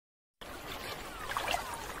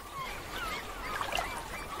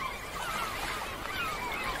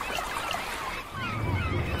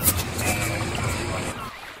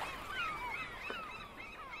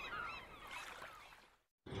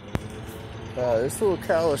This little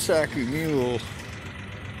Kawasaki mule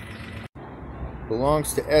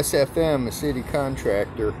belongs to SFM, a city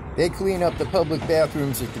contractor. They clean up the public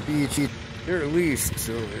bathrooms at the beach. They're leased,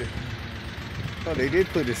 so they did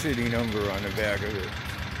put a city number on the back of it.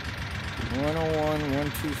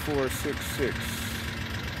 101-12466.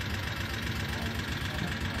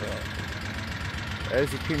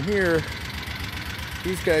 As you can hear,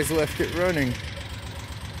 these guys left it running.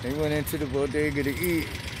 They went into the bodega to eat.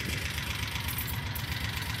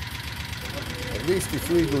 At least it's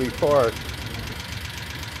legally parked.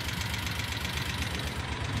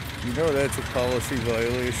 You know that's a policy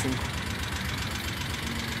violation.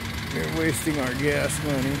 They're wasting our gas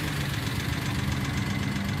money.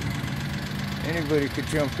 Anybody could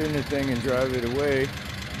jump in the thing and drive it away.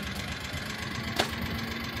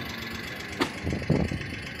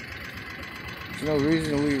 There's no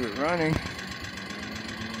reason to leave it running,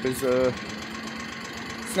 because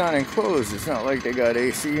it's not enclosed. It's not like they got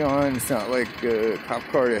AC on. It's not like a cop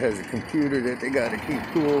car that has a computer that they got to keep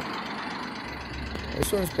cool.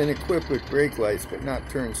 This one's been equipped with brake lights, but not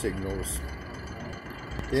turn signals.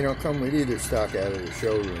 They don't come with either stock out of the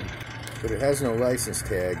showroom, but it has no license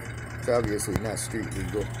tag. It's obviously not street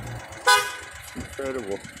legal.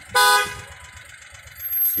 Incredible.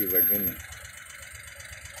 Let's see if I can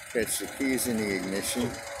catch the keys in the ignition.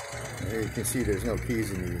 There you can see there's no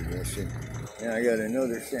keys in the ignition. Now I got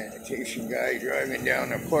another sanitation guy driving down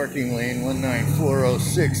the parking lane,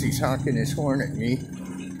 19406. He's honking his horn at me.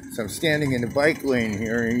 So I'm standing in the bike lane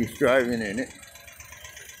here and he's driving in it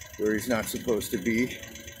where he's not supposed to be.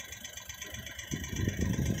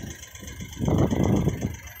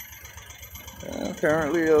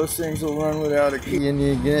 Apparently those things will run without a key in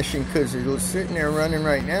the ignition because they're sitting there running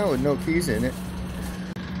right now with no keys in it.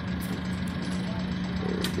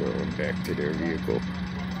 There we go, back to their vehicle.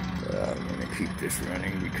 I'm going to keep this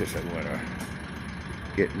running because I want to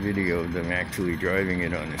get video of them actually driving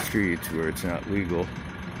it on the streets where it's not legal.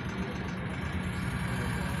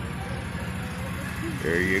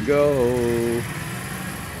 There you go.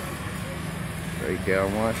 Right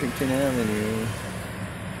down Washington Avenue.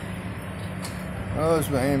 Oh, it's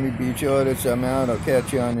Miami Beach Audits. I'm out. I'll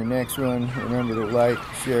catch you on the next one. Remember to like,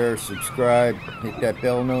 share, subscribe, hit that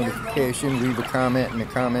bell notification, leave a comment in the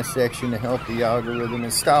comment section to help the algorithm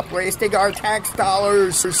and stop wasting our tax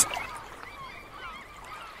dollars.